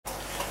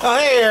Oh,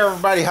 hey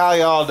everybody, how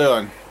y'all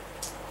doing?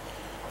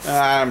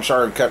 I'm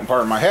sorry I'm cutting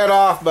part of my head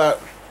off,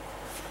 but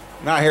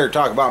not here to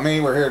talk about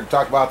me. We're here to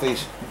talk about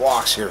these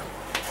blocks here.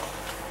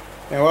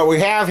 And what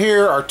we have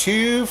here are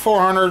two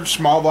 400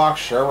 small block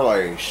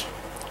Chevrolets.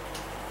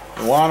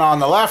 The one on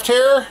the left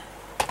here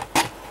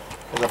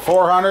is a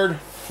 400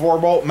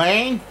 4-bolt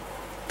main.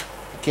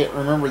 I can't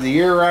remember the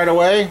year right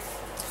away.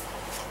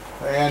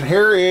 And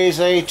here is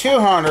a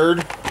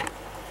 200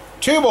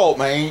 2-bolt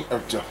main.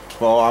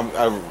 Well,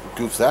 I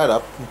goofed that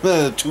up.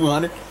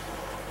 200.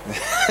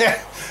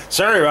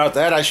 Sorry about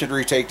that. I should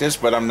retake this,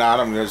 but I'm not.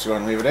 I'm just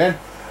going to leave it in.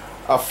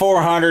 A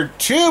 400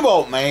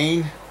 2-bolt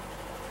main.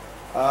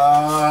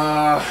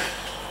 Can't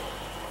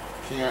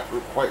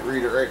quite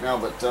read it right now,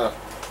 but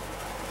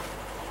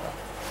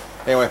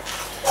anyway,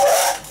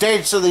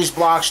 dates of these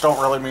blocks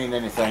don't really mean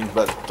anything.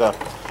 But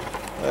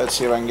let's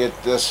see if I can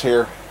get this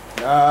here.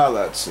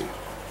 Let's see.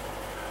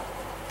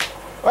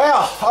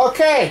 Well,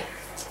 okay.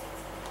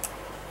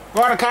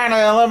 Going to kind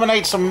of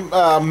eliminate some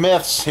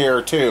myths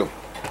here too.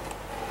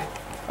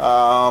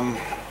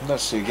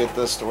 Let's see, get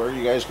this to where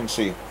you guys can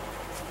see.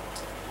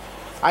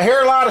 I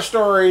hear a lot of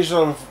stories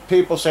of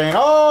people saying,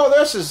 oh,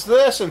 this is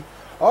this, and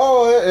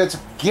oh, it's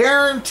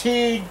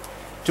guaranteed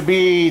to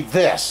be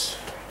this.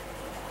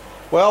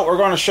 Well, we're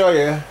going to show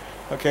you.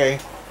 Okay,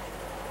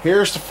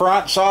 here's the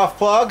front soft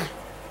plug.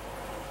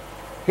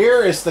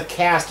 Here is the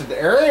casted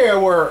area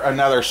where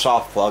another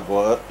soft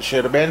plug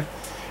should have been.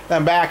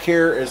 Then back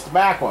here is the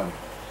back one.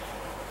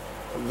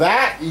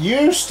 That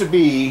used to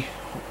be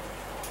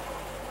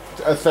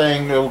a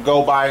thing that would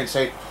go by and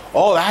say,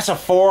 oh, that's a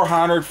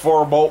 400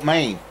 4-bolt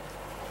main.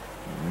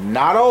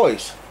 Not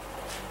always.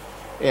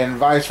 And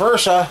vice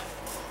versa.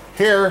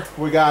 Here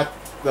we got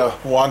the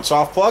one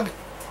soft plug,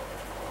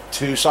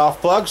 two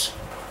soft plugs,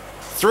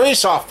 three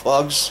soft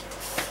plugs,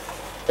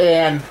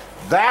 and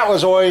that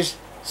was always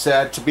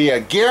said to be a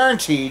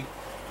guaranteed,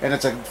 and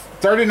it's a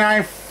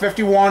 39,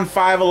 51,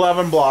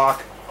 511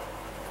 block.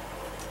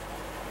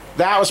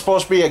 That was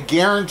supposed to be a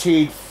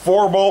guaranteed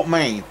 4-bolt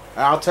main.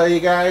 And I'll tell you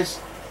guys,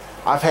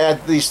 I've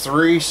had these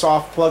three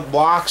soft plug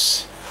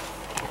blocks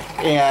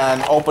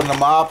and opened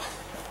them up,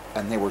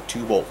 and they were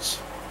 2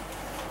 bolts.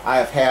 I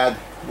have had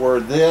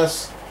where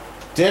this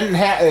didn't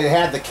have, it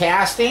had the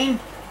casting,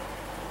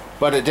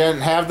 but it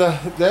didn't have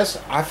this.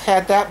 I've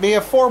had that be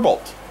a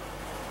 4-bolt.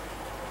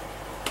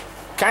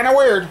 Kind of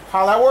weird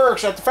how that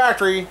works at the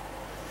factory.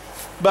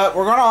 But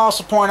we're going to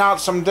also point out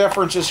some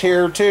differences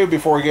here too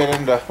before we get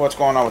into what's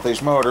going on with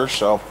these motors.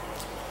 So,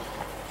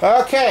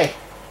 okay.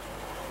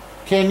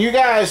 Can you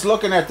guys,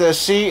 looking at this,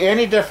 see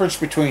any difference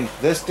between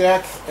this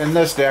deck and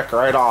this deck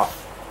right off?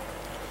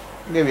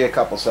 I'll give you a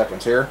couple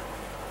seconds here.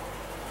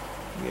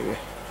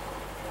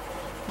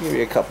 Give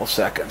you a couple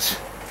seconds.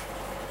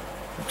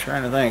 I'm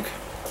trying to think.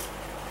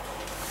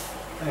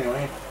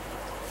 Anyway.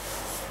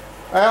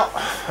 Well,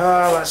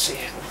 let's see.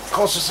 The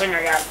closest thing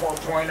I got for a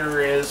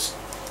pointer is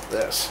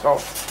this. Oh,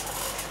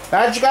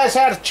 now that you guys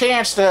had a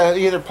chance to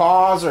either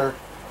pause or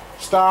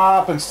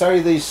stop and study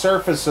these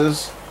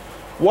surfaces,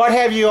 what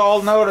have you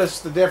all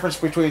noticed the difference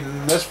between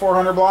this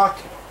 400 block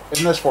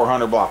and this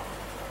 400 block?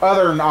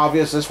 Other than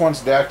obvious, this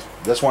one's decked,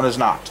 this one is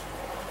not.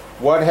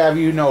 What have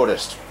you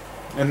noticed?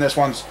 And this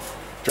one's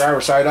driver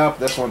side up,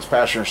 this one's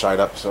passenger side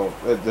up. So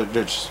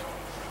they're just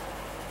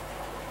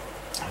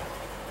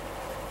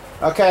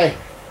okay.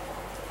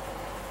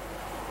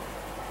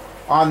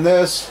 On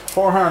this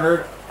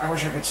 400, I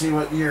wish I could see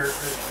what year. Let's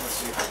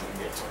see if I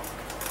can get to it.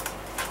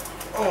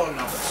 Oh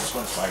no, this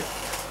one's tight.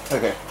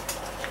 Okay.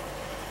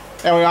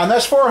 Anyway, on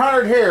this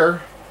 400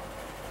 here,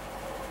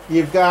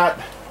 you've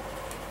got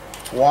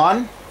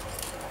 1,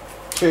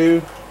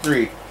 2,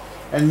 3.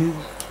 And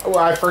well,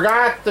 I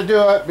forgot to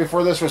do it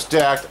before this was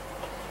decked.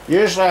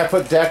 Usually I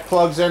put deck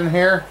plugs in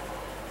here,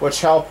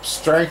 which helps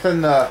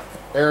strengthen the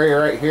area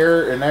right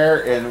here and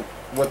there, and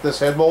with this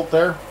head bolt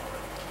there.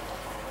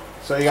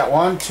 So you got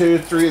 1, 2,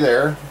 3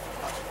 there.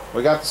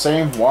 We got the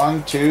same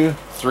 1, 2,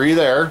 3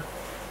 there.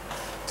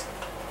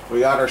 We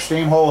got our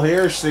steam hole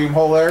here, steam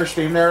hole there,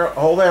 steam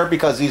hole there,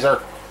 because these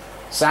are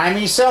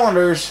Siamese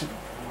cylinders.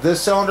 This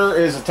cylinder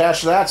is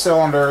attached to that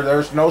cylinder.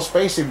 There's no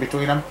spacing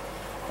between them.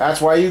 That's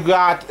why you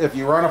got, if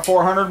you run a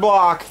 400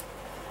 block,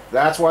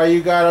 that's why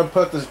you got to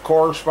put the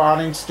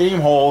corresponding steam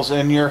holes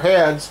in your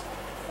heads.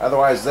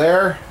 Otherwise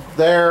there,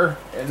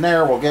 and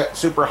there will get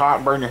super hot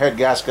and burn your head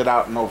gasket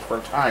out in no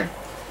time.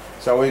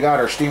 So we got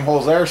our steam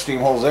holes there,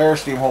 steam holes there,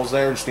 steam holes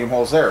there, and steam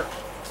holes there.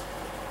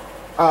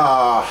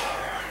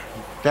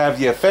 Have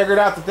you figured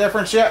out the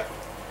difference yet?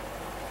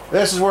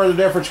 This is where the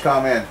difference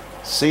come in.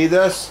 See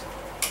this?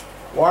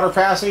 Water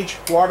passage,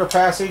 water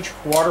passage,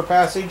 water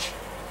passage.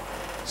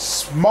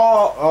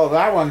 Small, oh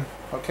that one,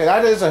 okay,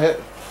 that is a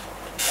hit.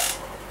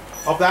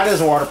 Oh, that is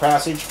a water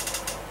passage.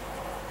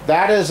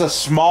 That is a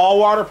small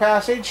water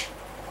passage.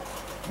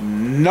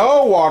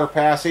 No water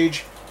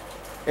passage,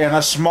 and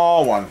a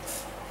small one.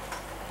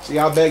 See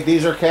how big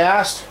these are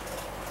cast?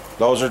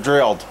 Those are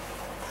drilled.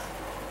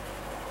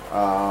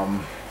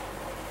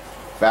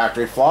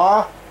 Factory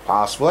flaw?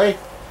 Possibly.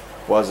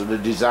 Was it a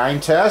design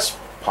test?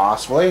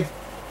 Possibly.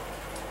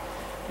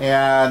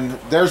 And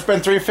there's been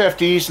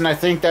 350s, and I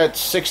think that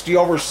 60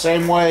 over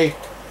same way,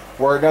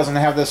 where it doesn't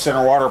have this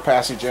center water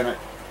passage in it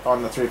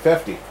on the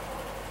 350.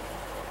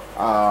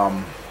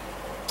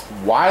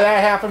 Why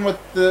that happened with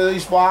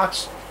these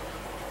blocks,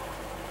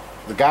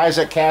 the guys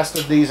that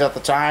casted these at the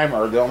time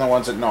are the only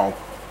ones that know.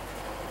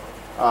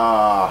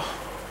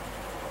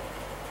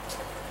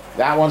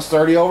 That one's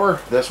 30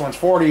 over, this one's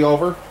 40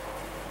 over.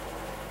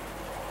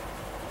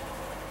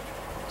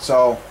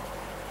 So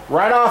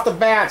right off the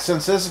bat,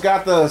 since this has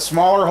got the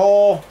smaller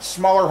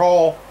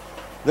hole,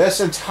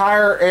 this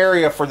entire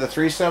area for the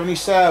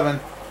 377,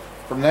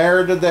 from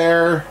there to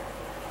there,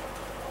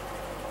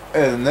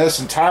 and this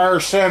entire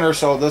center,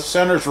 so this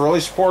center is really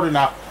supported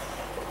now,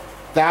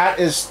 that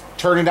is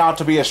turning out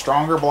to be a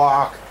stronger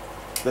block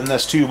than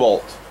this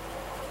 2-bolt,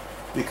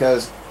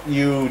 because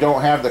you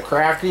don't have the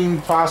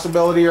cracking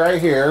possibility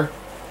right here.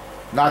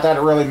 Not that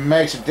it really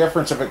makes a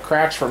difference if it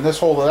cracks from this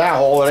hole to that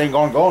hole. It ain't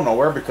going to go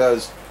nowhere,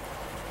 because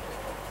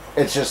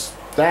it's just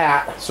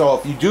that. So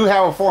if you do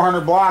have a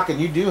 400 block and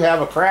you do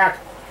have a crack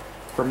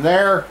from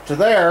there to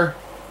there,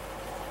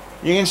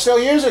 you can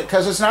still use it,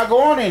 because it's not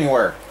going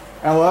anywhere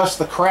unless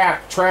the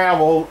crack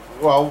travel.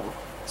 Well,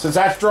 since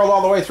that's drilled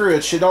all the way through,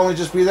 it should only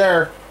just be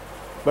there.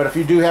 But if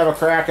you do have a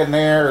crack in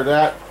there or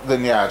that,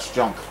 then yeah, it's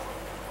junk.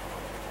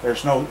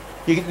 There's no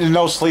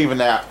sleeving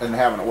that and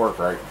having it work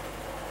right.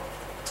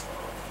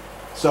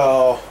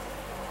 So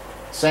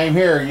same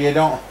here, you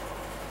don't,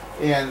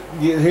 and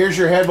here's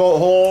your head bolt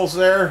holes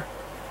there.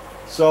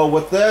 So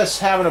with this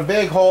having a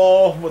big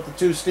hole with the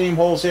 2 steam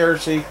holes here,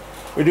 see,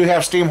 we do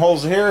have steam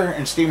holes here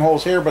and steam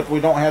holes here, but we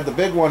don't have the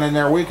big one in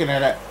there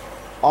weakening it.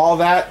 All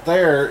that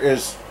there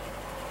is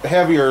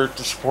heavier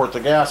to support the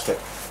gasket.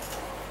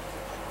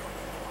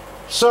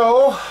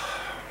 So,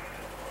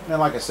 and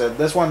like I said,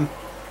 this one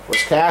was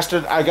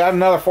casted. I got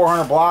another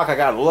 400 block. I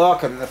got to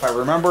look, and if I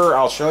remember,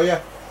 I'll show you.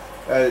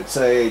 It's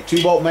a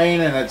 2-bolt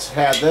main, and it's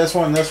had this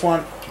one,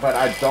 but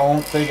I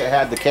don't think it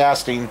had the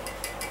casting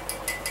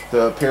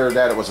to appear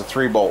that it was a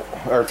 3-bolt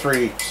or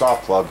 3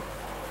 soft plug.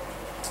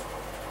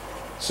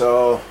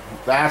 So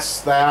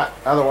that's that.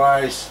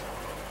 Otherwise,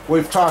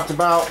 we've talked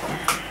about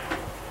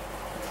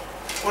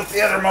with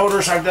the other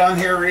motors I've done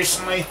here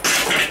recently.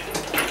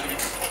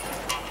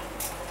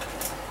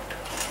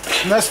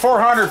 And this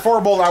 400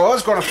 4-bolt, I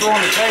was going to throw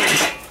in the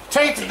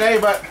tank today,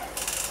 but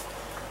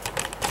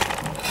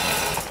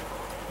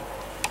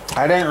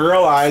I didn't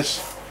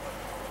realize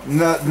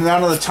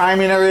none of the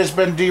timing area has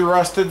been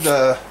derusted.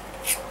 The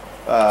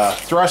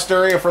thrust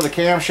area for the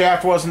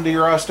camshaft wasn't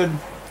derusted.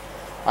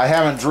 I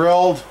haven't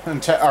drilled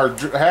and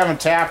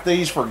haven't tapped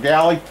these for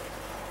galley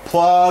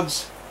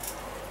plugs.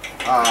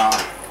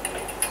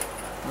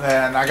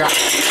 Then I got,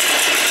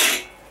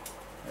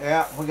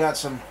 yeah, we got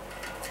some.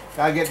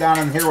 Gotta get down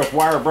in here with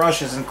wire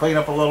brushes and clean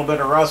up a little bit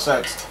of rust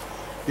that's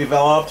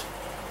developed.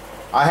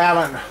 I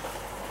haven't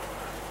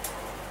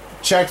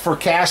checked for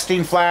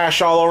casting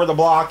flash all over the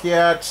block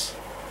yet.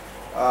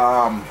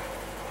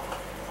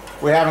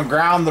 We haven't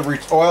ground the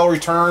oil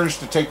returns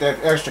to take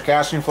that extra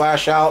casting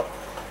flash out.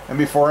 And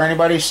before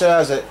anybody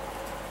says it,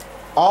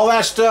 all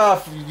that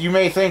stuff you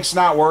may think's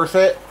not worth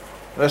it.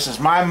 This is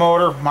my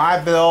motor, my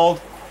build.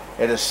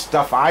 It is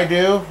stuff I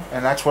do,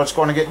 and that's what's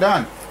going to get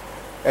done.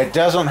 It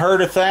doesn't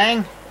hurt a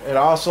thing. It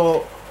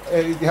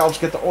helps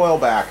get the oil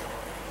back.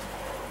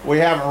 We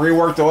haven't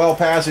reworked the oil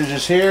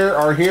passages here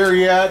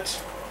yet.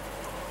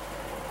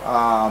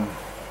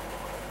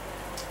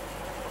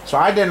 So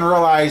I didn't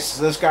realize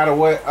this got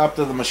up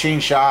to the machine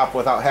shop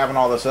without having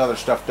all this other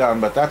stuff done,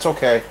 but that's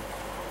okay.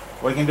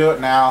 We can do it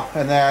now.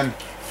 And then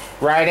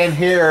right in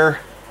here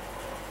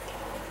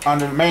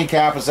under the main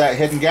cap is that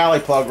hidden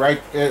galley plug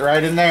right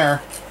in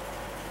there.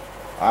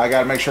 I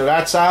got to make sure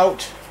that's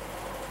out.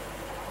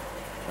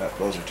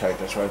 Those are tight,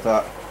 that's what I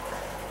thought.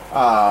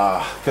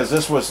 Because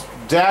this was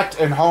decked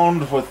and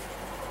honed with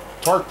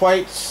torque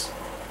plates.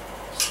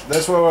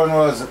 This one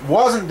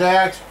wasn't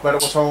decked, but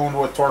it was honed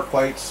with torque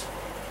plates.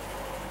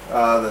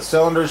 The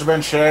cylinders have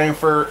been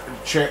chamfered,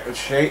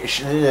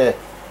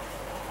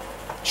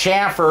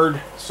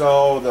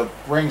 so the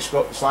rings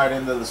slide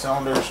into the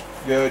cylinders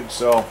good.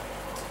 So,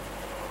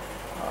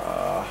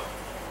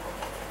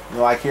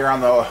 like here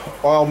on the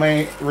oil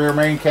rear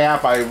main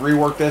cap, I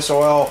reworked this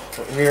oil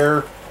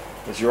here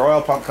as your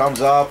oil pump comes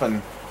up,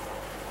 and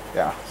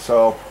yeah,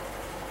 so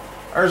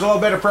there's a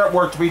little bit of prep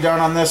work to be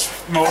done on this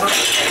motor.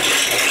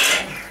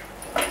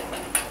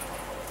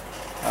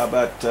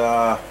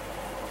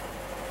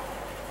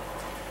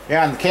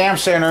 Yeah, and the cam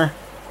center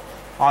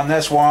on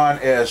this one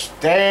is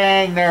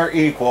dang near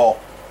equal.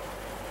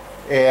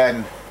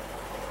 And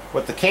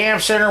with the cam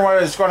center,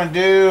 what it's going to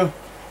do,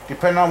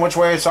 depending on which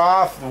way it's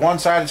off, the one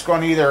side is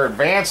going to either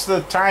advance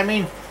the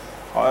timing,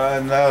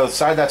 and the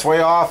side that's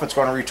way off, it's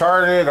going to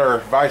retard it, or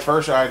vice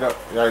versa. I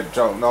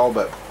don't know,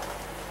 but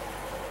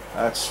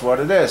that's what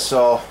it is.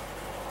 So,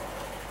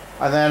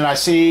 and then I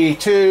see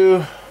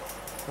two.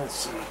 Let's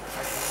see if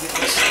I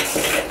can get this.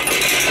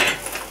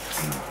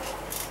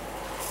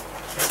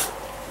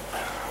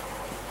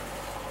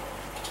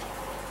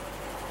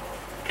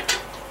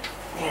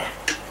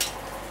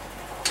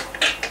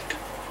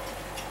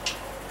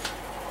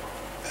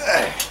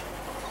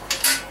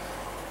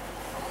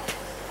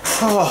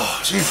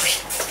 Oh, jeepers.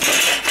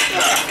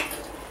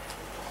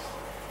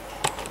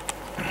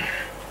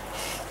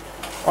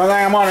 One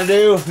thing I'm going to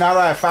do now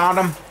that I found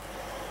them,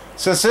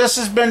 since this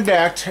has been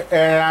decked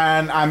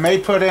and I may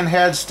put in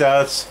head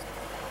studs,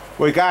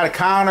 we got to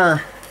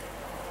counter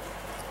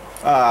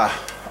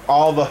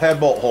all the head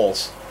bolt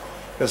holes,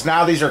 because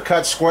now these are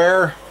cut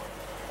square.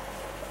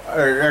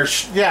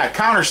 Yeah,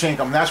 countersink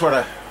them. That's what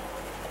a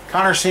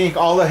countersink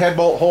all the head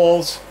bolt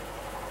holes.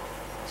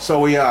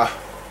 So we what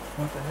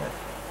the heck?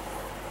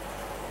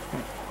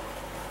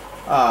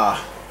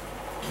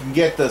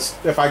 Get this.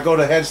 If I go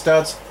to head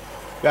studs,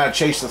 gotta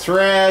chase the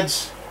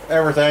threads,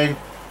 everything.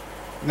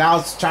 Now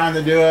it's time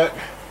to do it.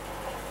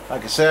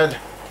 Like I said,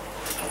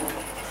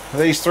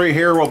 these three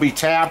here will be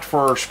tapped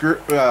for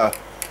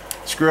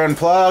screw-in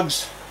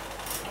plugs.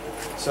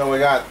 So we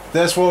got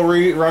this, will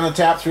run the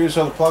tap through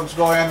so the plugs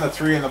go in, the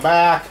three in the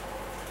back.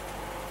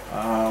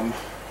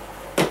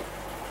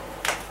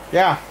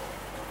 Yeah.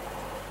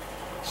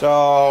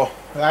 So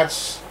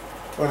that's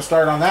going to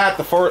start on that.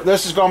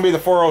 This is going to be the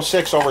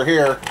 406 over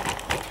here.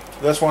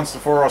 This one's the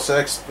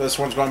 406. This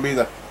one's going to be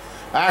the...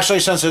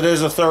 Actually, since it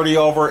is a 30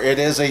 over, it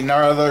is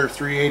another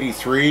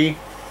 383.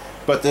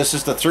 But this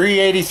is the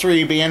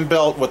 383 being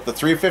built with the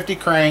 350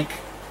 crank,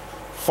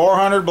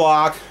 400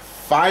 block,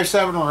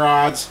 5.7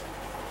 rods,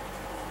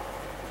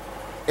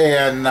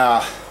 and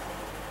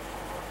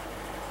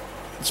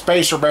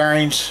spacer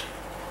bearings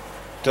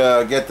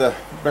to get the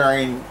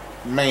bearing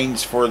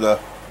mains for the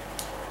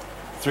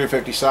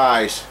 350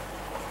 size.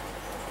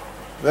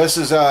 This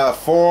is a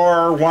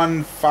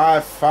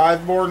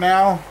 4155 bore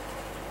now.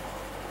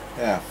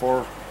 Yeah,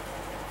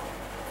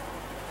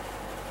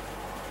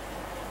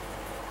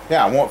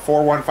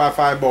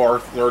 4155 bore,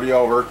 30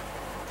 over,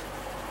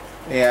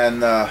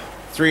 and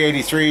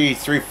 383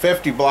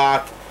 350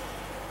 block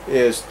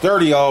is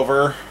 30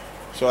 over,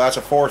 so that's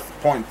a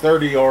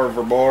 4.30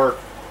 over bore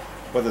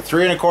with a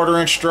 3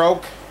 1/4 inch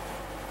stroke.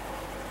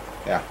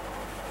 Yeah,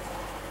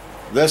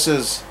 this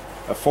is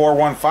a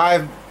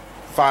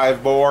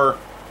 4155 bore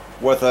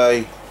with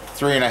a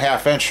 3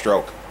 1/2 inch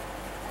stroke.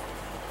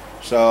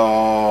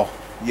 So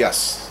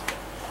yes,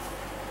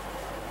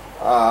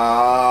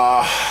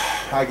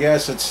 I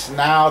guess it's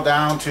now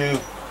down to,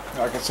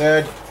 like I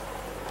said,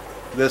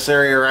 this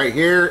area right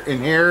here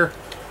and here.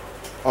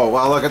 Oh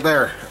wow, look at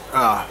there.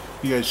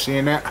 You guys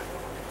seeing that?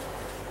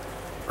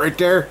 Right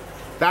there?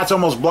 That's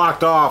almost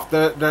blocked off.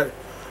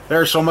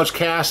 There's so much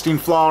casting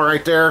flaw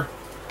right there.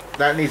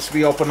 That needs to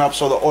be opened up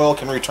so the oil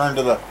can return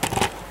to the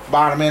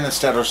bottom end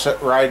instead of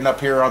riding up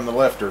here on the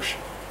lifters.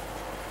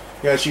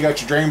 Yes, you got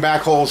your drain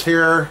back holes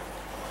here,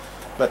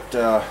 but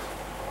that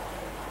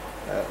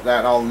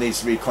all needs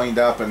to be cleaned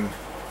up and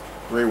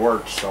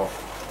reworked. So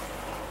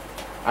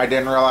I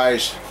didn't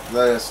realize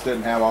this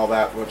didn't have all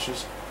that, which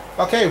is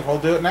okay. We'll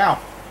do it now,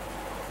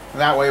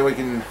 and that way we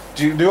can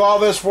do all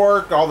this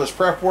work, all this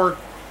prep work.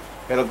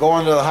 It'll go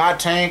into the hot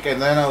tank,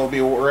 and then it'll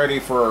be ready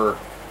for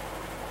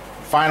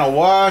final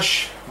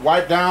wash,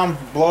 wipe down,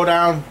 blow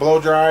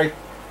dry,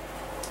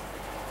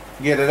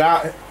 get it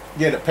out,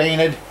 get it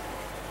painted,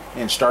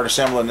 and start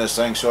assembling this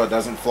thing so it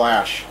doesn't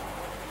flash.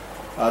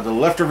 The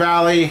lifter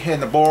valley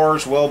and the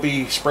bores will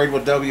be sprayed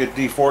with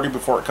WD-40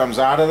 before it comes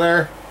out of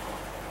there,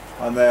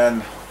 and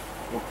then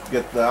we'll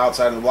get the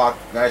outside of the block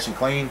nice and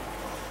clean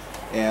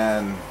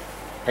and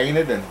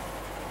painted and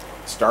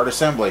start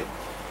assembly.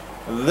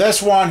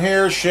 This one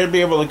here should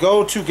be able to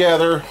go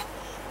together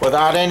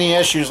without any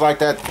issues like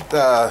that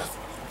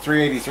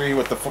 383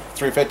 with the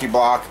 350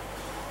 block,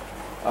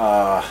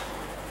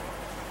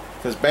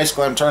 because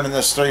basically I'm turning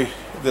this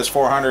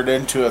 400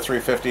 into a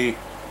 350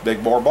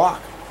 big bore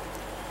block.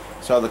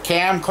 So the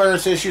cam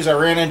clearance issues I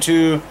ran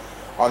into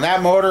on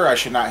that motor, I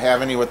should not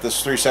have any with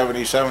this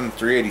 377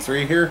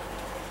 383 here,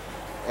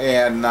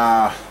 and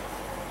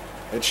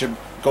it should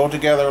go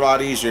together a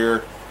lot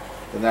easier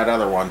than that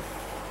other one.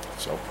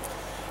 So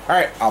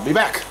alright, I'll be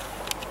back.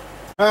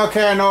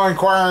 Okay, I know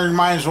inquiring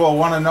minds will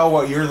want to know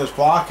what year this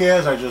block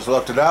is. I just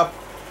looked it up.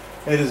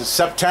 It is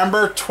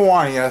September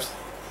 20th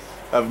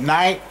of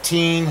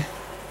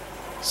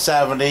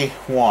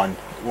 1971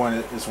 when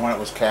it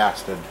was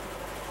casted.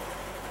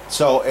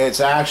 So it's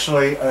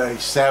actually a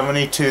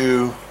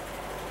 72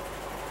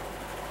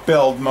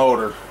 build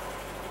motor.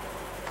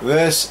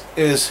 This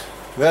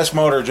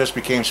motor just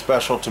became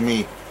special to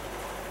me.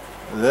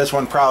 This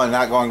one probably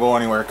not going to go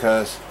anywhere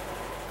because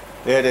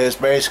it is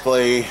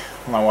basically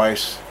my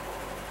wife's.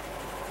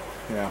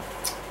 Yeah.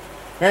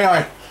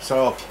 Anyway,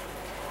 so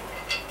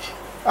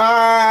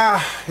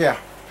yeah,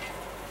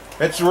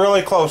 it's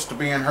really close to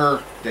being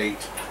her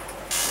date.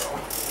 So,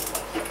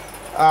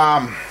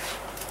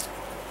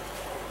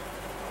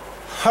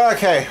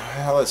 okay,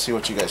 well, let's see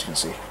what you guys can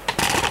see.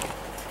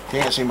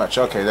 Can't see much.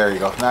 Okay, there you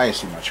go. Now you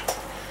see much.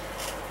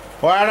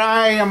 What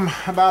I am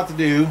about to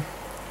do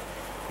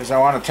is I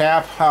want to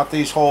tap out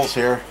these holes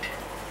here.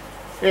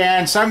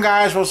 And some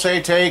guys will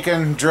say take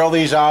and drill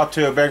these out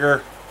to a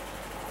bigger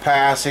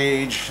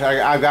passage.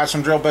 I've got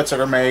some drill bits that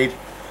are made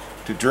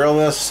to drill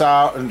this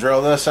out and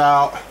drill this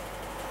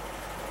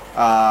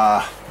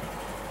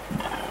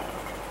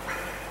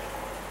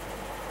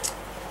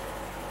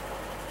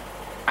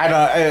I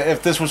don't,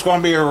 if this was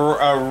going to be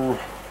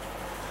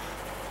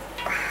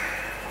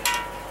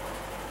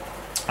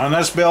on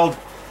this build,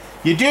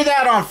 you do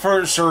that on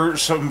for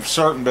some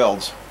certain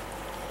builds.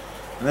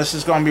 And this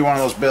is going to be one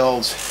of those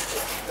builds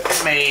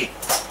that may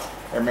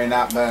or may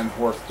not been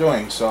worth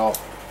doing. So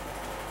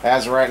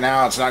as of right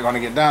now, it's not going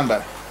to get done.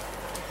 But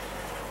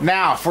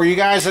now, for you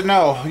guys that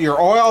know,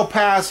 your oil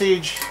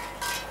passage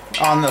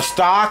on the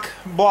stock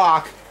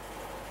block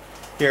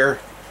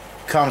here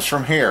comes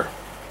from here.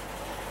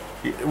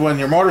 When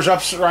your motor's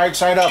up right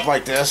side up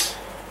like this,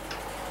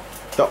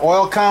 the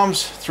oil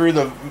comes through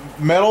the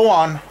middle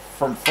one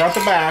from front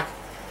to back,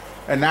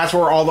 and that's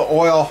where all the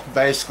oil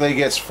basically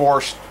gets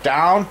forced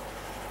down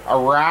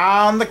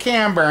around the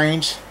cam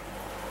bearings,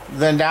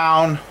 then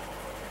down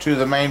to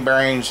the main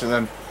bearings, and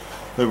then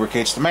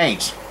lubricates the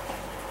mains.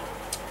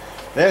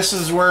 This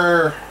is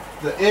where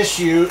the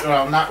issue,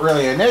 well, not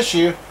really an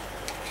issue,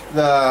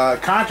 the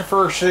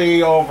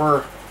controversy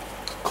over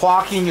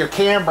clocking your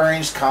cam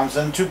bearings comes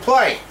into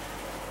play.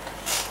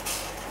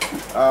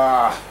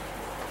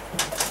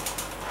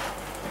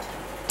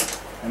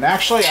 And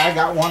actually, I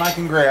got one I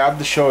can grab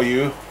to show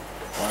you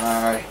what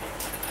I'm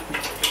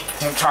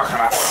talking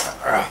about.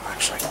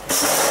 Actually,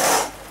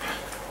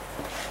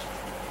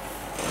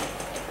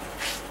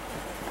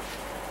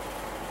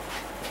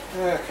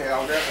 okay,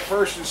 I'll grab the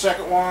first and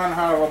second one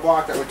out of a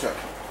block that we took.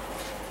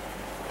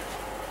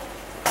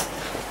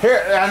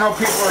 Here, I know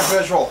people are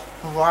visual.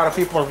 A lot of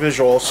people are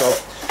visual, so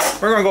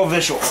we're gonna go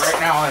visual right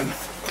now and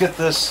get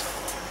this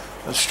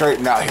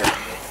straightened out here.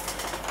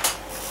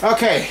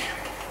 Okay.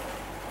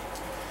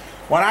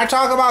 When I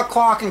talk about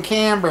clocking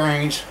cam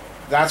bearings,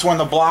 that's when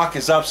the block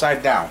is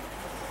upside down.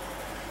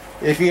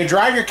 If you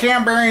drive your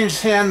cam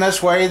bearings in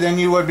this way, then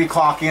you would be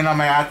clocking them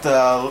at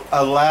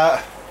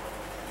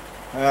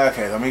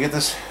okay, let me get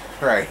this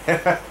right.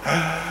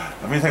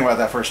 Let me think about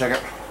that for a second.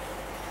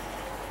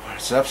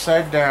 It's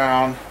upside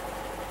down.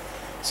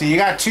 See, you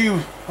got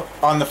two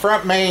on the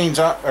front mains,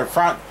 or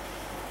front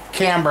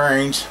cam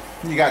bearings,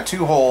 you got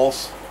two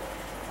holes,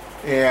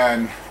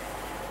 and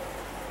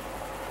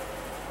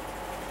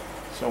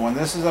so when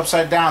this is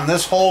upside down,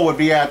 this hole would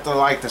be at the,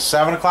 like the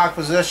 7 o'clock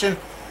position.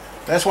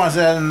 This one's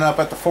ending up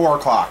at the 4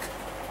 o'clock.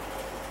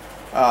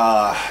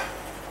 Alright.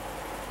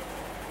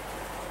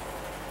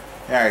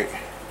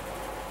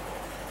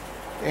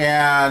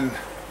 And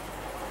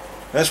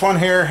this one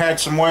here had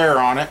some wear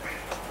on it.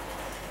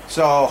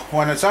 So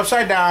when it's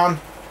upside down,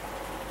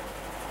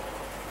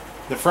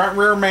 the front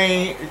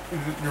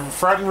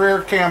and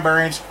rear cam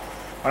bearings,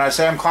 when I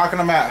say I'm clocking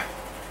them at,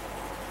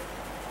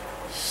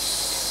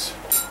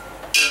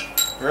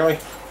 really?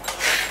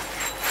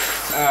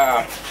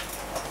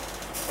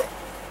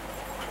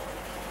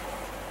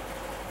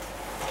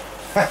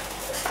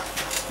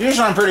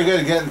 Usually I'm pretty good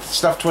at getting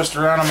stuff twisted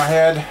around in my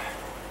head.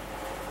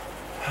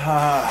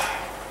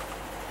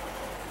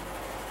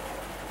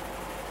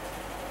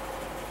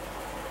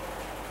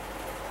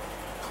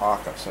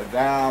 Clock upside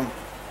down.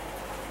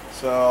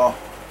 So,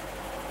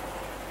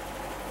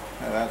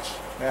 yeah, that's,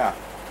 yeah.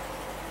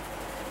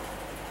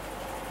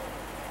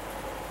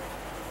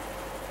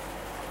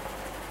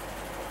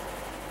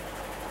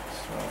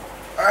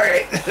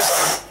 Alright.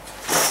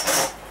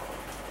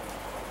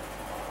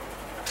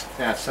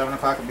 Yeah, 7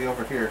 o'clock will be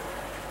over here.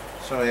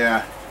 So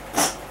yeah.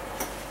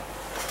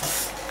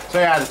 So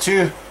yeah, the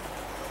two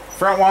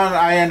front one,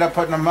 I end up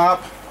putting them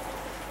up.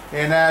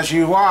 And as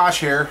you watch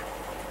here,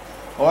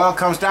 oil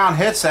comes down,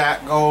 hits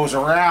that, goes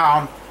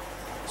around.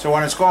 So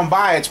when it's going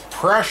by, it's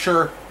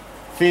pressure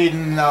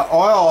feeding the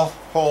oil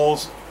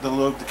holes to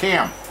lube the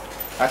cam.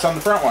 That's on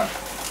the front one.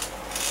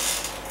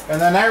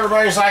 And then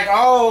everybody's like,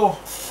 oh,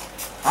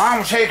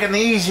 I'm taking the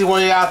easy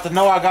way out to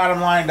know I got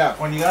them lined up.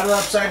 When you got it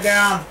upside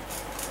down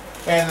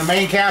and the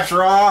main caps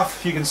are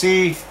off, you can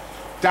see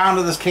down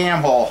to this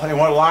cam hole. And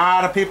what a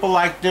lot of people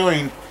like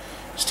doing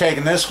is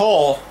taking this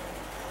hole,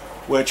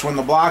 which when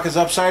the block is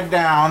upside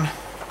down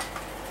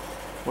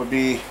would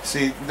be,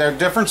 see, they're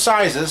different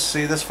sizes.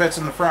 See, this fits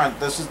in the front.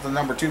 This is the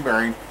number 2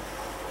 bearing.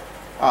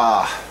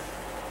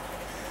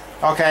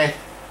 Okay.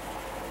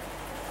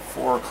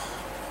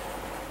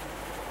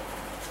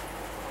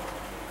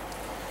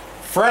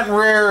 Front and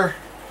rear.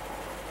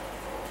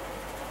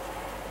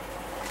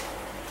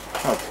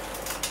 Okay.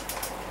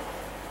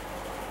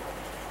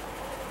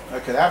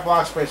 Okay, that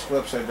block's basically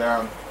upside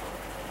down.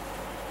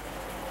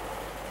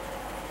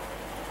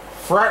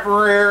 Front and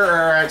rear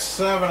are at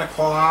 7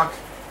 o'clock,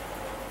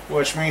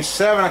 which means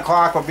 7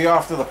 o'clock will be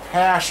off to the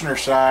passenger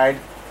side.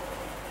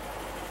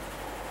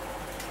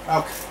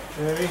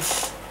 Okay.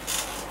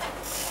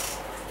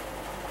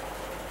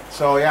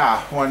 So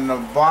yeah, when the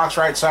block's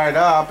right side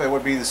up, it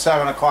would be the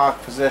 7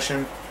 o'clock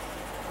position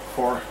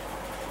for.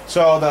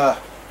 So the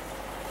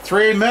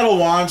 3 middle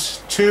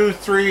ones, 2,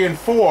 3, and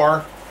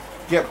 4,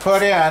 get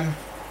put in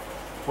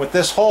with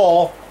this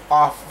hole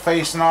off,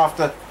 facing off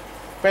the,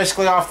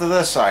 basically off to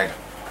this side,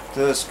 to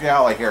this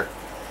galley here.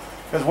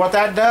 Because what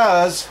that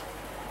does,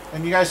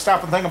 and you guys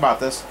stop and think about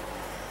this,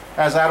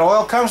 as that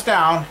oil comes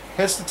down,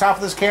 hits the top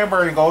of this cam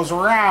bearing, goes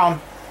around,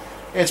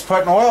 it's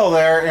putting oil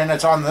there, and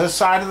it's on this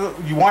side of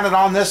the, you want it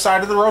on this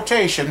side of the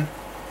rotation,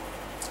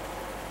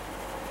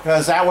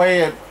 because that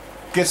way it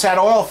gets that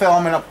oil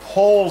film and it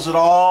pulls it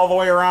all the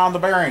way around the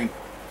bearing.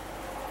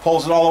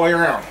 Pulls it all the way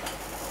around.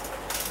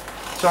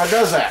 So it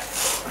does that.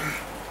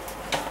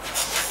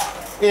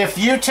 If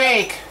you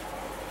take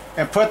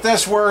and put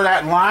this where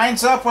that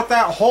lines up with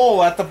that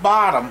hole at the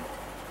bottom,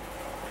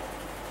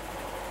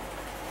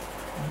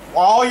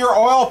 all your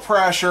oil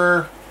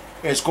pressure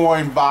is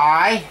going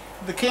by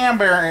the cam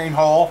bearing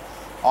hole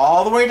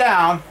all the way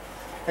down,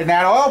 and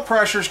that oil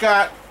pressure's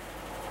got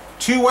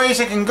two ways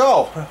it can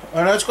go,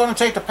 and it's going to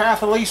take the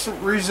path of least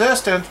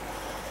resistance.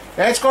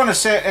 It's going to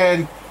sit,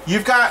 and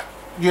you've got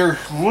your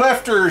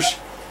lifters,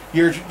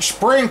 your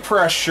spring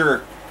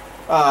pressure,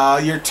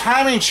 your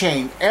timing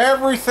chain,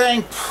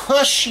 everything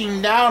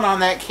pushing down on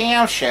that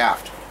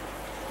camshaft.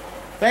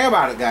 Think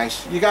about it,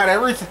 guys. You got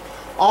everything,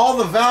 all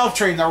the valve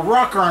train, the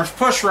rock arms,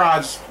 push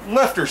rods,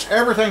 lifters,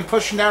 everything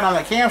pushing down on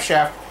that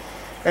camshaft.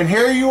 And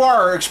here you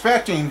are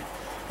expecting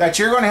that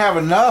you're going to have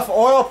enough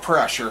oil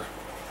pressure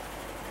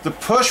to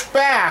push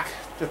back,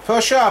 to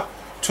push up,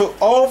 to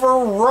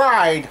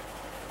override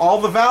all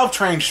the valve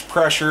train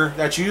pressure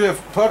that you have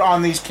put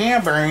on these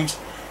cam bearings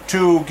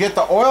to get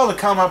the oil to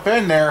come up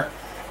in there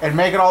and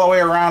make it all the way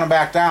around and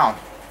back down.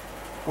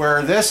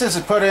 Where this is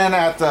put in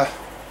at the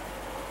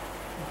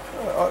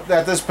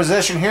at this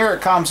position here,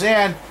 it comes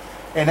in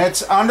and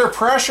it's under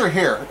pressure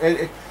here.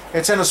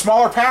 It's in a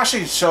smaller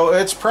passage, so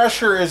its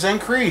pressure is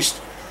increased,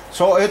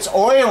 so it's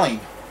oiling.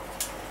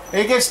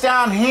 It gets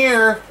down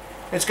here,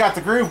 it's got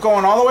the groove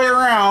going all the way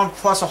around,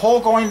 plus a hole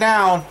going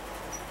down,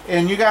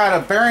 and you got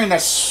a bearing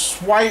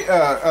that's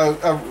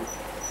a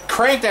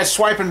crank that's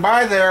swiping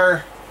by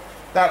there,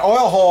 that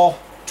oil hole,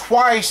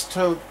 twice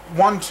to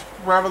one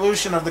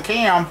revolution of the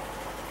cam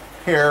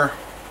here.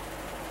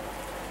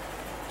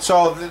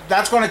 So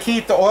that's going to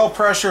keep the oil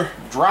pressure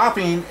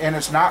dropping, and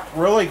it's not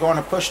really going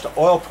to push the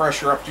oil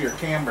pressure up to your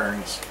cam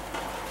bearings.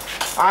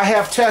 I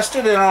have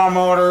tested it on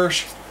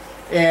motors,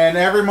 and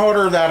every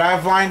motor that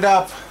I've lined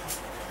up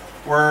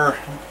where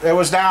it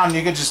was down,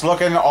 you could just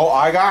look in, oh,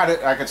 I got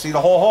it, I could see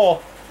the whole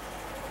hole.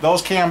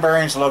 Those cam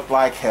bearings looked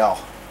like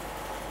hell.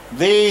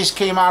 These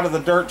came out of the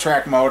dirt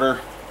track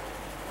motor,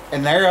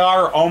 and they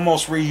are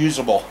almost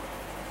reusable.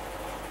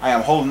 I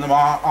am holding them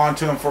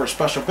onto them for a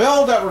special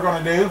build that we're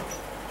going to do.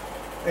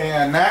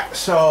 And that,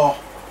 so,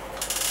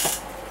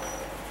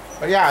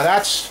 but yeah,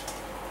 that's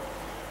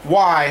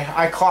why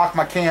I clock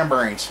my cam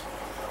bearings.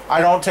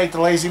 I don't take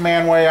the lazy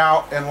man way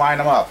out and line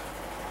them up.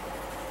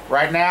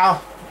 Right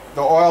now,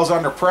 the oil's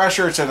under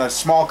pressure. It's in a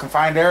small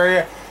confined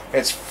area.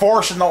 It's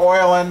forcing the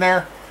oil in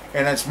there,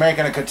 and it's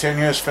making a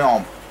continuous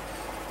film.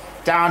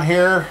 Down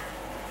here,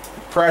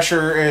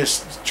 pressure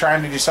is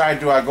trying to decide,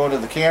 do I go to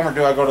the cam or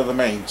do I go to the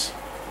mains?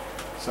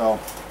 So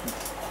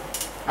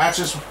that's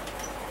just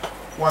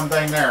one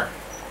thing there.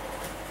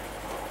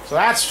 So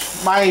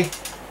that's my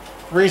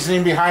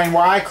reasoning behind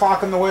why I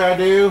clock them the way I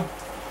do.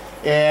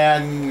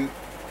 And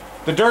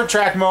the dirt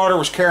track motor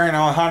was carrying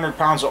 100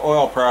 pounds of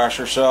oil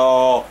pressure,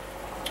 so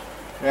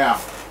yeah,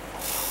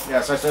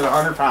 yes, I said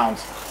 100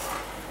 pounds.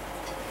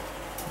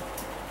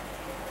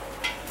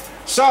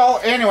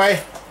 So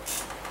anyway,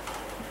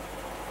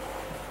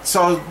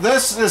 so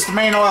this is the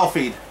main oil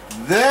feed.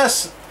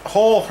 This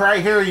hole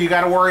right here you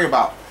got to worry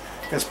about,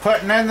 because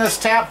putting in this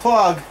tap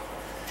plug,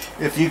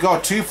 if you go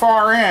too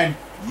far in,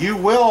 you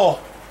will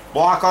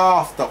block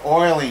off the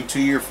oiling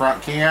to your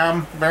front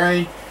cam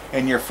bearing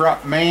and your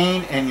front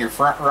main and your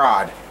front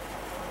rod.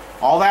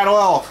 All that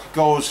oil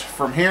goes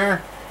from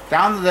here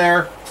down to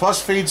there,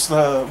 plus feeds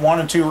the 1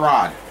 and 2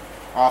 rod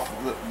off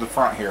the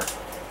front here.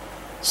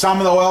 Some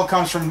of the oil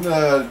comes from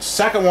the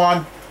second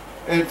one.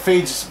 It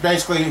feeds,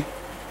 basically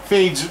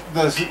feeds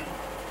the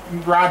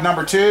rod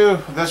number 2.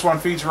 This one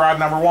feeds rod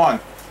number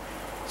 1.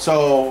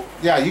 So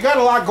yeah, you got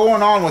a lot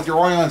going on with your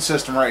oiling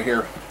system right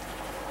here.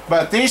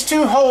 But these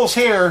two holes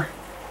here,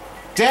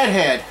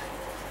 deadhead.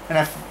 And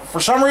if for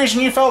some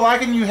reason you felt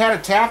like you had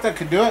a tap that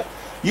could do it,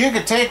 you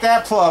could take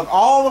that plug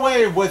all the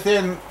way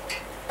within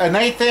an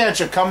 1/8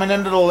 inch of coming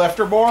into the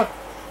lifter bore,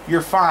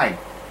 you're fine.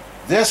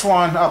 This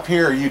one up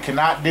here, you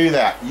cannot do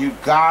that. You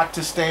got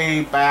to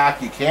stay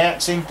back. You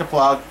can't sink the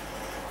plug.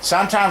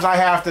 Sometimes I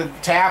have to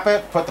tap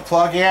it, put the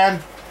plug in,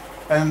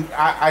 and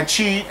I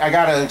cheat. I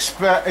got an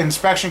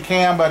inspection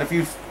cam, but if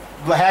you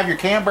have your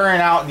cam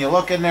bearing out and you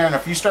look in there, and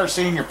if you start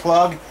seeing your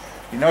plug,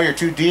 you know you're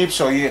too deep.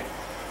 So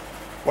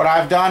what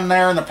I've done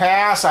there in the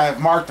past, I've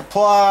marked the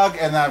plug,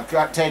 and I've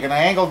taken an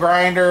angle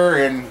grinder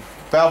and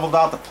beveled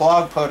out the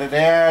plug, put it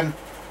in,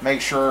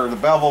 make sure the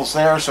bevel's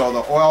there so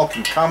the oil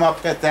can come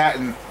up, hit that,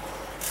 and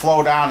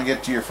flow down and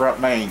get to your front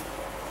main.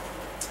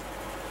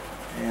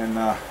 And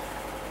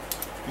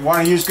you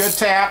want to use good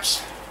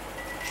taps,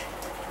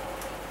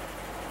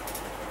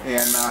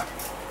 and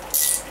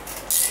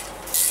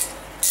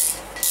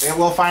it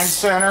will find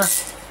center.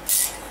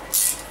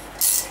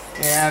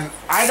 And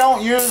I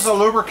don't use a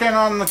lubricant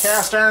on the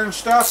cast iron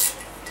stuff,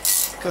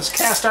 because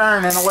cast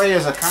iron in a way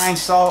is a kind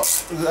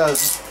self-lubing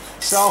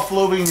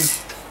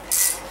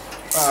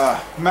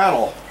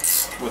metal.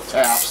 with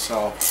taps,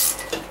 so.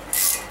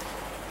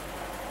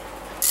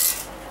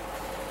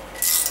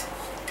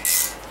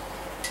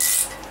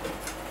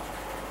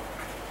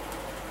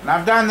 And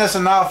I've done this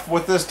enough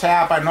with this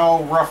tap, I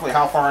know roughly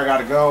how far I got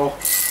to go.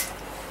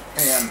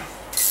 And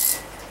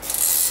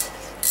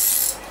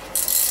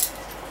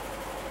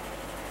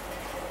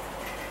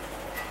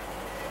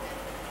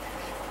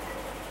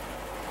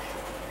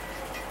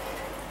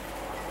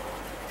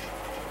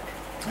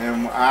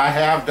I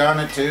have done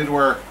it too to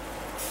where,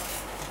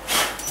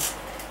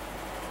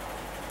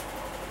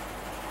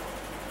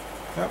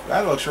 yep,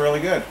 that looks really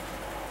good.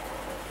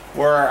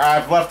 Where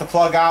I've left the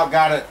plug out,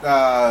 got it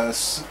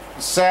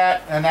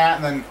set and that,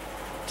 and then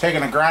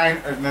taken a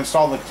grind and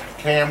installed the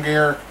cam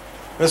gear.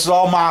 This is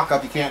all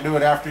mock-up. You can't do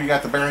it after you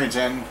got the bearings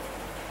in,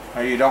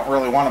 or you don't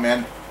really want them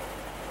in.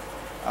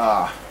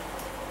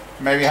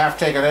 Maybe you have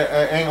to take an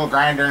angle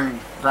grinder and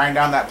grind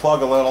down that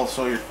plug a little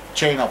so your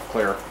chain will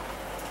clear.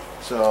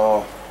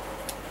 So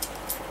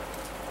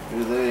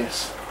do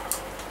this.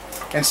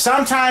 And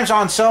sometimes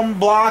on some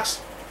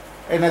blocks,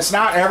 and it's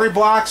not every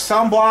block,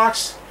 some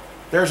blocks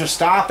there's a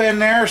stop in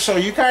there, so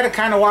you gotta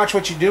kind of watch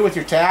what you do with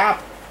your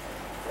tap.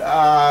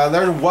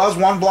 There was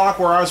one block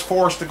where I was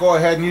forced to go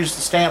ahead and use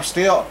the stamped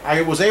steel.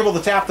 I was able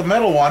to tap the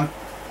middle one,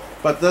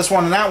 but this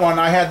one and that one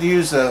I had to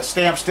use the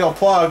stamped steel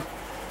plug,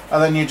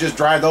 and then you just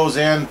drive those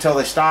in until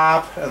they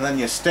stop, and then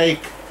you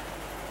stake.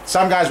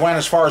 Some guys went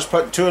as far as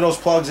putting 2 of those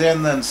plugs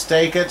in, then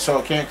stake it so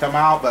it can't come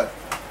out, but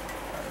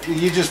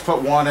you just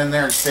put one in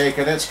there and stake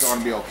it, it's going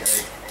to be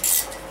okay.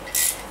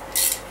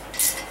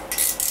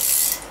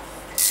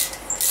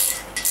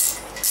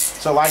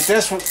 So like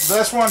this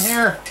one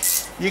here,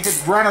 you could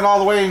run it all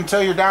the way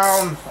until you're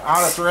down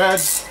out of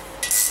threads.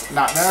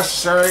 Not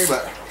necessary,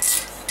 but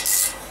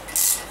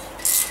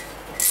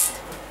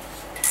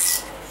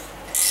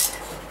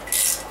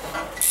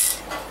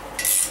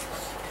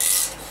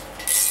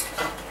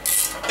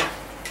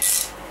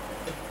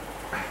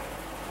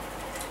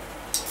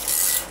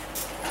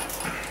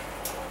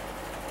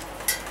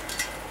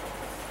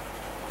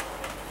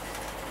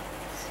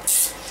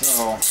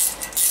so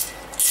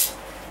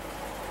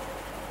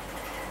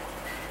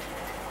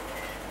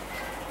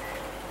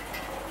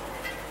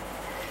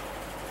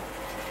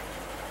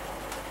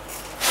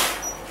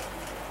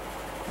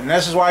and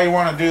this is why you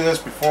want to do this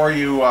before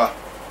you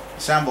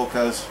assemble,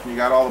 because you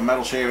got all the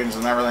metal shavings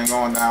and everything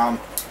going down.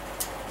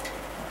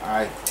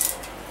 I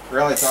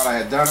really thought I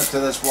had done it to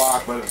this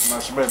block, but it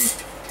must have been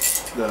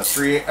the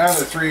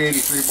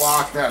 383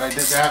 block that I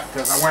did that,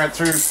 because I went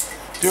through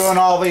doing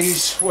all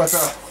these with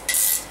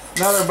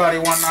another buddy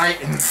one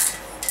night, and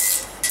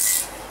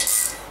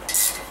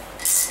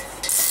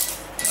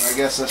I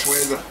guess this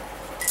way the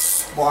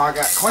block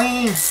got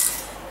clean.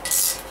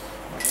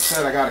 Like I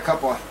said, I got a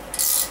couple of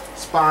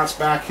spots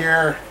back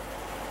here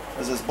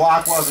as this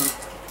block wasn't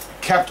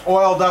kept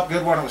oiled up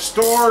good when it was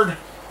stored,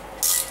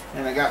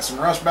 and I got some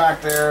rust back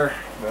there,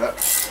 but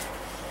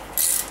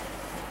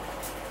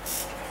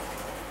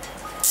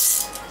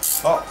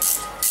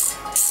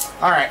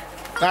alright,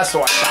 that's the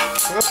one.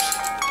 Oops.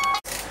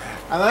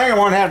 I think I'm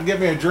going to have to get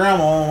me a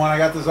Dremel when I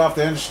got this off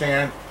the hinge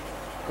stand.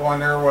 Go in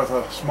there with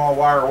a small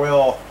wire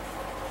wheel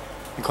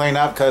and clean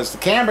up, because the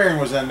cam bearing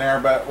was in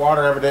there, but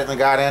water evidently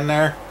got in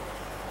there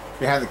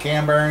behind the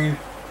cam bearing,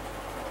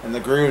 and the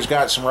groove's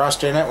got some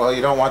rust in it. Well,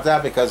 you don't want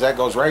that, because that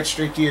goes right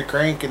straight to your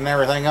crank and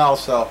everything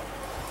else. So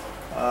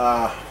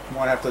I'm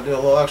going to have to do a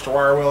little extra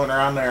wire wheeling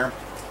around there.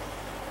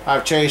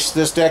 I've chased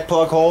this deck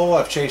plug hole.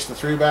 I've chased the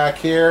 3 back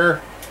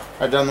here.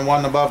 I've done the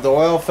one above the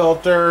oil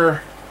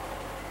filter.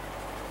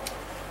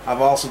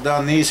 I've also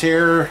done these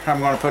here. I'm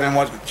going to put in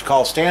what you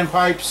call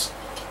standpipes.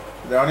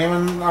 Don't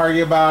even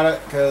argue about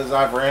it, because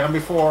I've ran them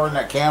before, and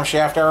that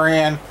camshaft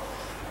I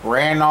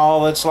ran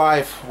all its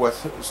life with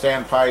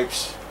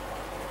standpipes,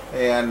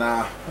 and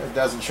it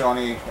doesn't show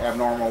any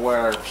abnormal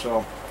wear,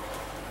 so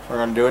we're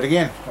going to do it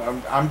again.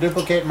 I'm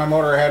duplicating my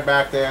motor I had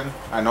back then.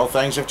 I know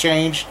things have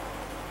changed,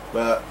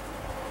 but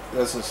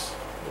this is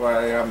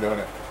why I'm doing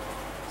it.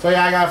 So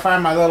yeah, I got to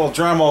find my little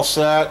Dremel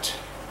set,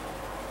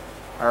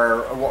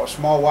 or a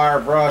small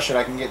wire brush that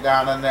I can get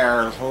down in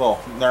there, a little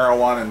narrow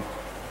one, and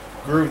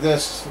groove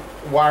this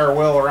wire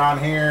wheel around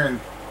here and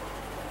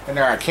in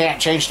there. I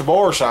can't change the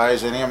bore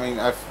size, and I mean,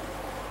 I've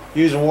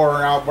used a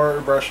worn out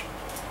brush.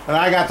 And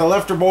I got the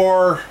lifter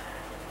bore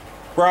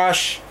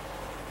brush.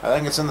 I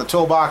think it's in the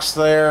toolbox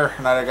there,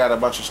 and I got a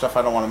bunch of stuff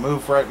I don't want to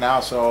move right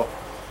now, so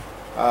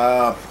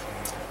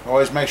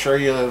always make sure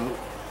you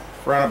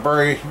run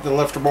the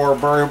lifter bore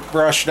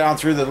brush down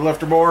through the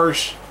lifter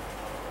bores,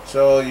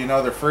 so you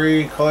know they're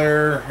free,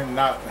 clear, and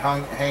not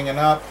hanging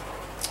up.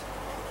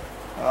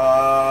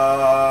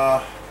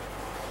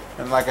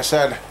 And like I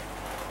said,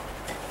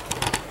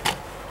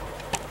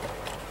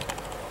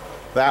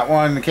 that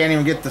one I can't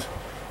even get the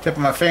tip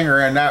of my finger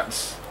in.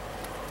 That's,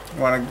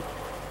 want to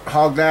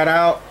hog that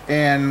out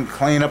and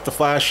clean up the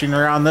flashing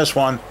around this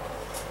one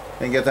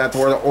and get that to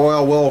where the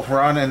oil will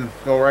run and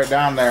go right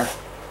down there,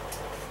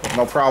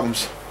 no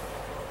problems.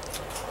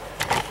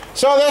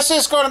 So this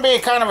is going to be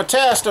kind of a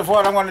test of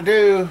what I'm going to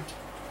do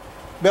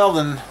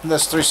building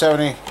this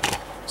 370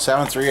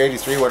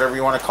 7383, whatever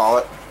you want to call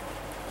it.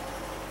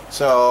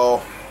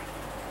 So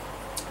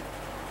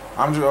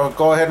I'm going to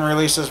go ahead and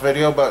release this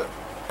video, but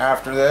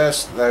after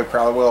this they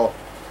probably will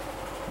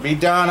be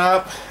done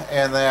up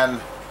and then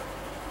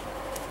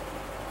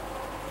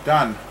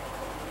done.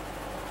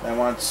 And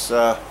once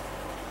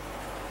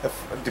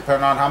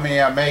depending on how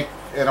many I make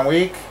in a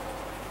week,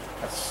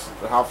 that's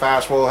how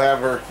fast we'll have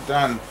her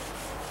done.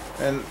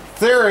 In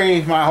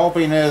theory, my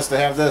hoping is to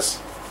have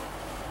this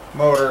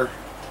motor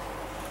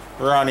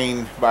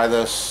running by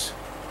this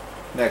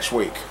next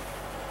week.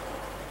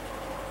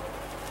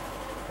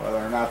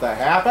 Whether or not that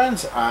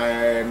happens,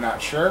 I'm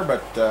not sure,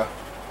 but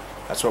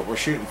that's what we're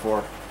shooting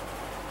for.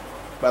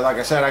 But like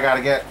I said, I got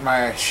to get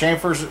my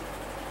chamfers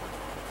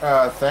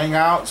thing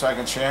out so I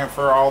can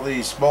chamfer all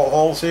these bolt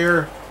holes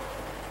here.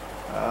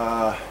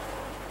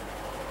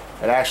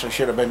 It actually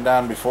should have been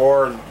done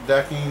before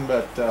decking,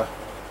 but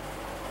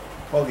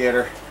we'll get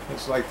her.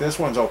 It's like this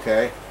one's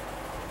okay.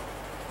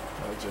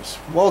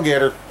 We'll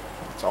get her.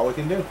 That's all we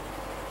can do.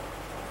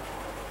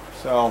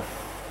 So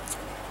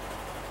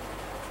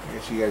I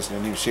guess you guys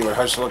didn't even see what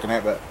I was looking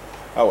at, but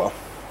oh well.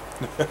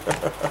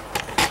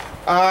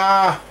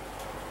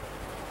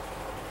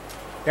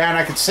 Yeah, and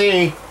I can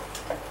see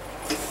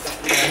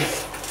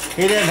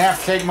he didn't have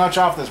to take much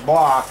off this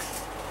block.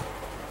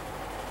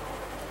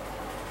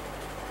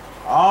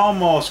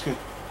 Almost could.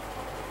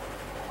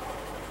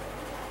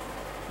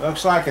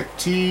 Looks like a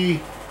T.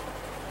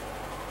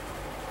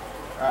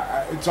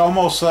 It's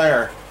almost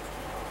there.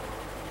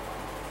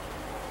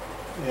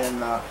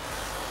 And I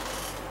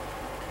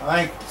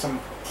think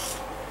some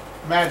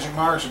magic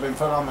marks have been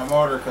put on the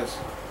motor because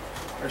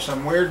there's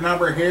some weird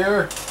number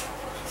here,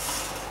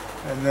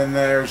 and then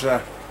there's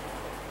a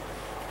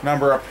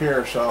number up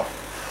here. So,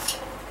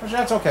 which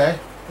that's okay.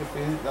 If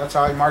that's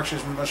how he marks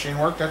his machine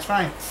work, that's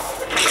fine.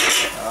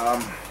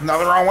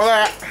 Nothing wrong with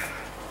that.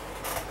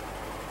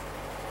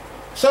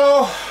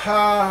 So,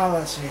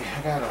 let's see.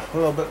 I got a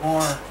little bit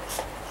more.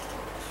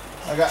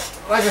 I got,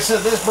 like I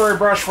said, this burr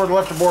brush for the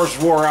lifter bores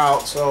wore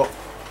out, so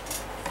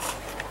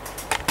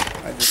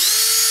I just.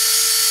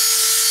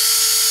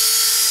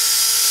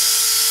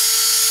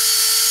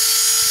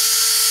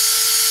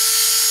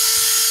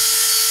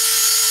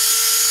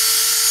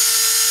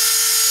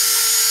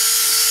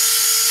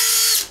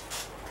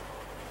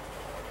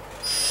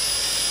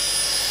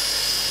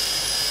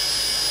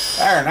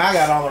 There, and I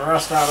got all the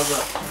rust out of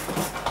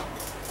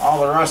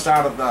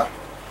the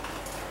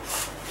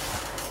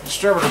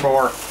distributor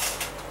bore.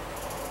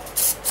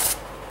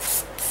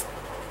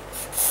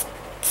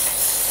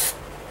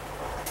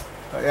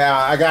 But yeah,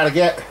 I gotta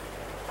get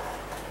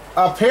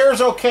up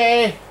here's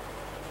okay,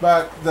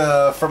 but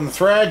from the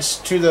threads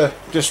to the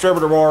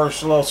distributor bore,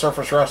 there's a little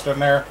surface rust in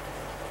there.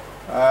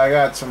 I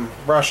got some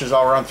brushes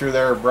I'll run through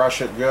there,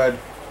 brush it good.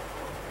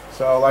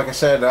 So like I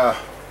said, I'm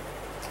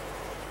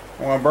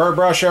going to burr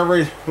brush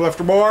every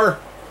lifter bore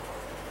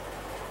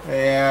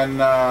and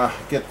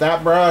get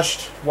that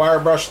brushed, wire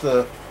brush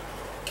the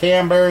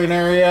cam bearing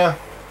area.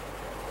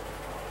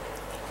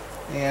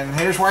 And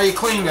here's where you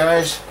clean,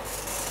 guys.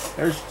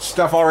 There's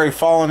stuff already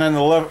falling in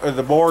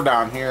the bore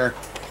down here.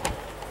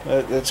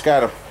 It's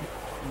got a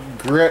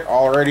grit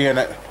already in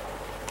it.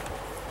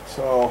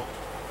 So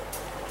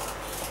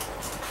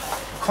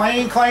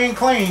clean, clean,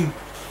 clean.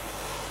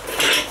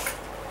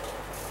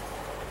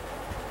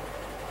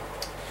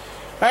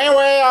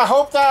 Anyway, I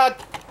hope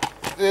that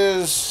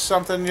is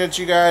something that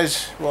you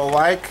guys will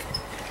like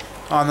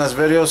on this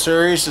video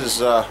series.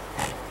 Is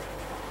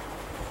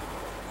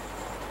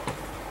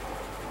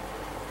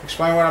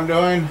explain what I'm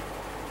doing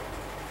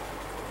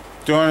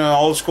it in an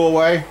old school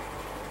way.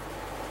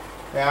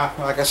 Yeah,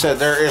 like I said,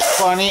 there is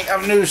plenty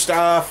of new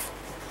stuff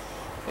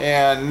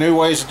and new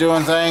ways of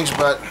doing things,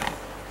 but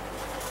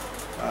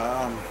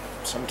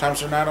sometimes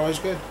they're not always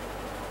good.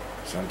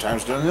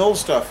 Sometimes doing the old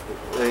stuff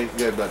ain't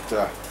good, but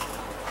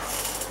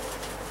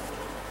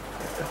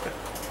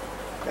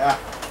yeah.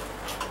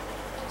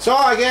 So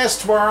I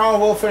guess tomorrow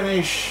we'll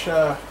finish.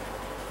 I'll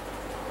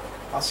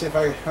see if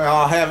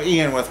I'll have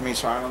Ian with me,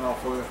 so I don't know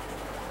if we'll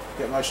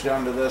get much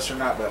done to this or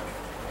not, but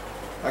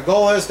my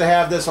goal is to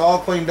have this all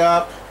cleaned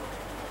up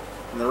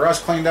and the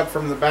rust cleaned up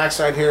from the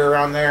backside here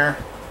around there.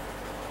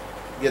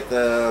 Get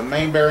the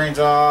main bearings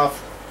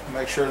off,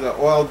 make sure the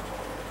oil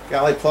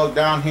galley plug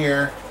down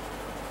here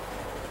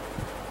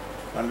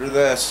under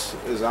this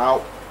is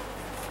out,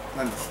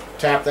 and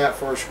tap that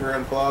for a screw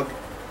and plug.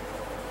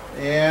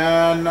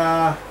 And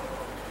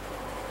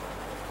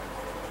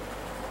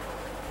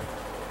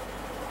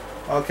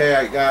okay,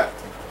 I got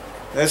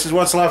this is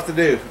what's left to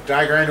do.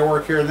 Die grinder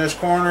work here in this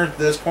corner,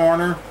 the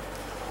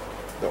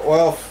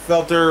oil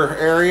filter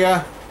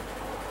area.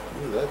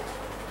 Ooh, that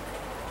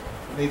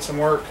needs some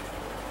work.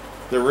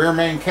 The rear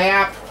main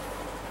cap.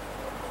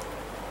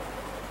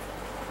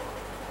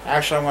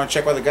 Actually, I'm going to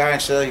check with the guy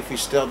and see if he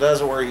still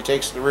does it, where he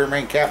takes the rear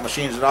main cap,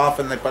 machines it off,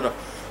 and they put a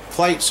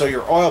plate so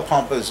your oil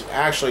pump is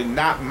actually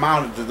not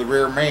mounted to the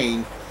rear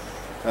main.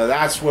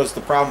 That was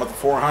the problem with the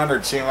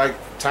 400. Seemed like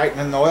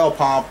tightening the oil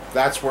pump,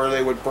 that's where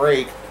they would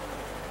break.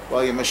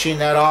 Well, you machine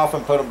that off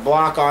and put a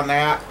block on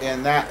that,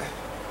 and that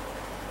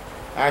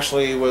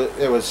Actually,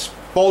 it was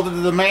bolted to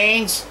the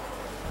mains,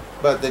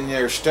 but then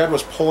your stud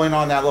was pulling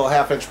on that little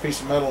 1/2-inch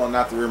piece of metal and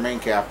not the rear main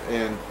cap,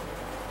 and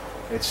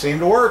it seemed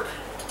to work.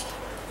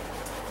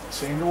 It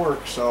seemed to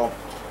work, so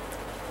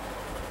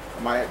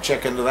I might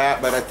check into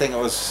that. But I think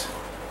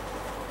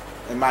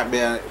it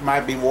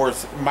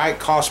might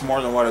cost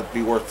more than what it'd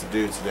be worth to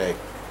do today.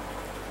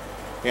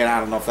 And I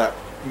don't know if that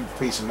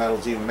piece of metal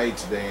is even made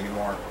today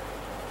anymore.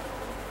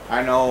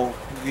 I know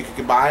you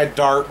could buy a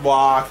dart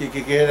block, you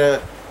could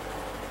get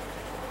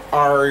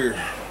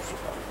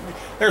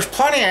there's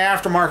plenty of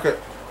aftermarket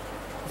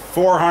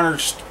 400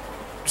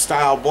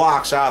 style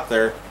blocks out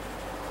there,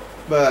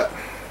 but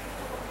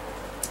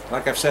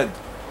like I've said,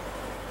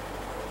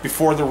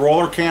 before the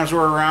roller cams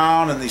were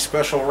around and these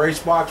special race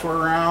blocks were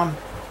around,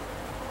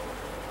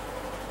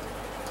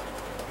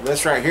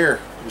 this right here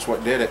is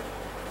what did it.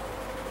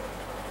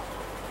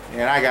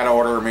 And I gotta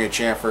order me a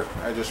chamfer.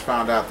 I just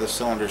found out this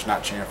cylinder's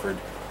not chamfered,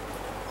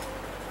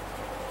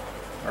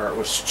 or it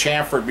was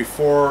chamfered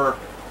before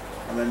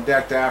and then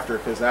decked after,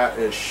 because that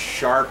is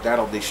sharp.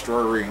 That'll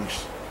destroy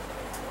rings.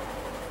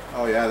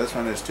 Oh yeah, this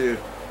one is too.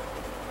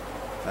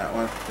 That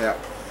one, yeah.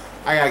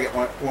 I gotta get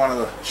one of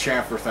the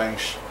chamfer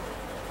things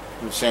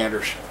with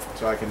sanders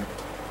so I can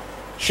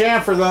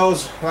chamfer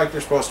those like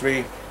they're supposed to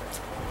be.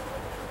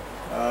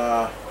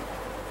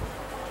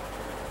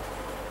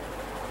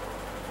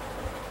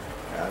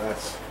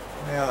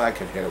 Yeah, I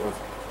could hit it with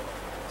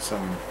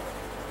some,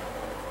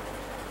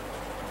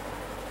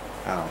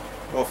 I don't know,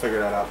 we'll figure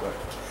that out. But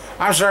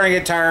I'm starting to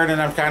get tired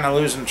and I'm kind of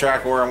losing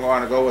track of where I'm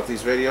going to go with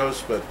these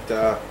videos. But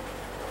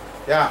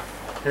yeah,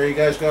 here you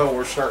guys go.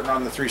 We're starting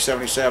on the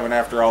 377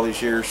 after all these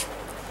years.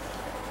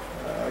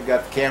 I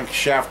got the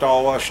camshaft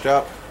all washed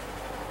up,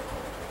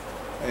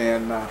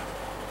 and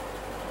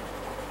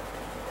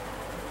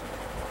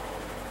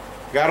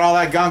got all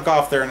that gunk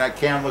off there, and that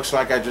cam looks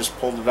like I just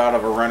pulled it out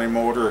of a running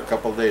motor a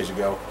couple of days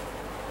ago.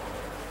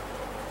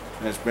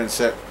 And it's been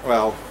set,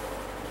 well,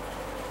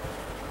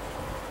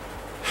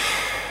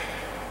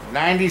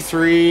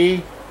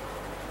 93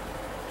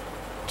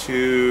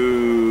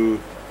 to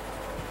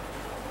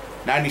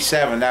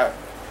 97. That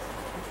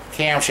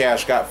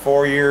camshaft's got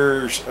 4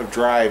 years of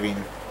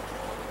driving.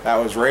 That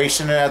was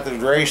racing it at the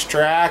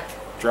racetrack,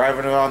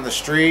 driving it on the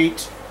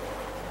street,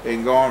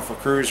 and going for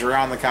cruise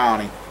around the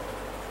county.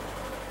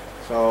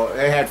 So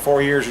it had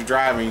 4 years of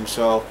driving,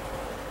 so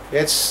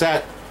it's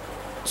set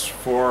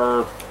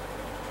for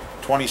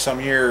 20 some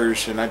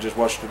years, and I just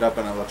washed it up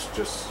and it looks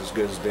just as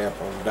good as damn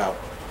pulled it out.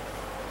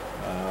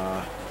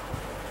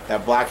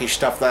 That blackish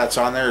stuff that's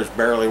on there is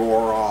barely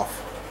wore off,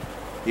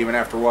 even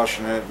after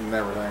washing it and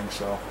everything.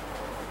 So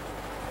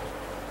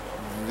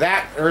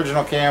that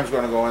original cam's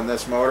going to go in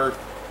this motor,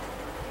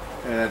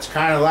 and it's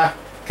kind of like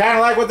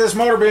with this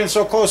motor being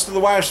so close to the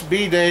wife's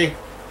B-day.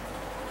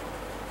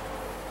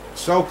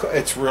 So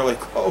it's really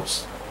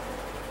close.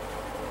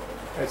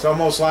 It's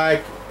almost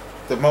like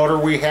the motor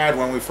we had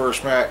when we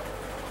first met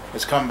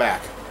has come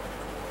back,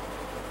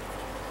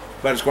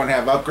 but it's going to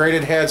have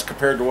upgraded heads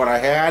compared to what I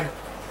had,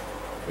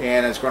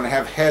 and it's going to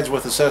have heads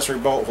with accessory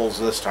bolt holes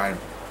this time.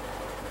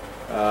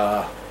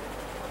 That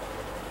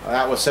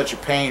was such a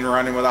pain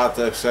running without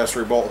the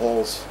accessory bolt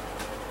holes,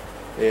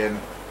 and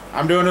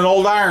I'm doing an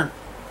old iron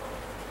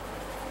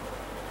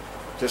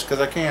just because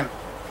I can.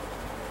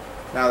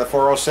 Now the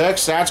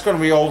 406, that's going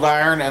to be old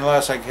iron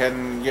unless I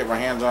can get my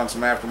hands on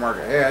some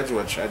aftermarket heads,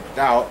 which I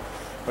doubt.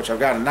 Which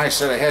I've got a nice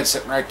set of heads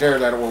sitting right there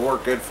that will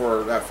work good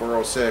for that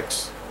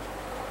 406.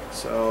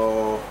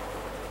 So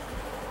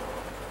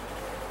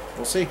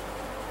we'll see.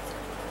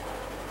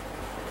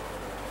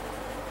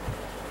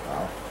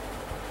 Wow.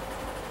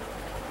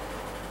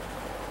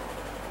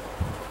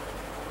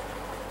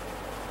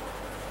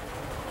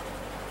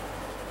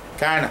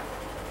 Kind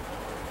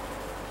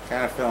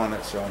of feeling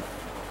it. So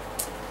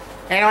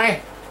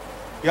anyway,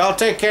 y'all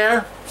take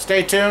care.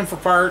 Stay tuned for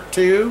part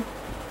 2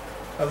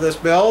 of this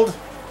build.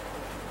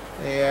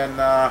 And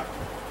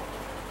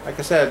like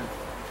I said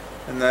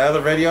in the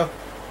other video,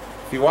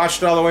 if you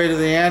watched all the way to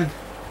the end,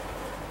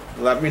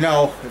 let me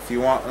know if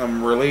you want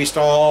them released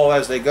all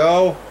as they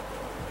go,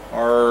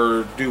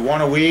 or do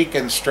one a week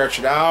and stretch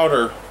it out,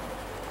 or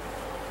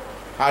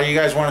how you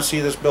guys want to see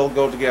this build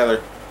go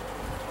together.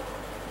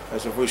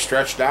 Because if we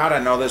stretch it out, I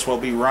know this will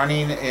be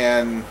running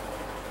and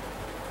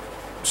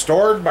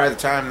stored by the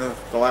time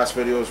the last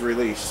video is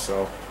released.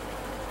 So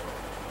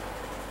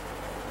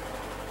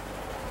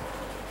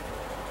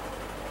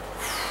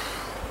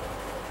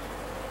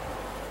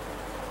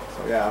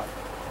yeah.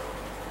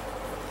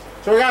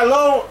 So we got a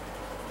little.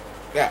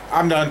 Yeah,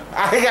 I'm done.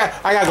 I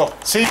gotta go.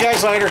 See you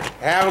guys later.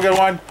 Have a good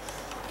one,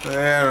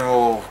 and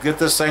we'll get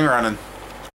this thing running.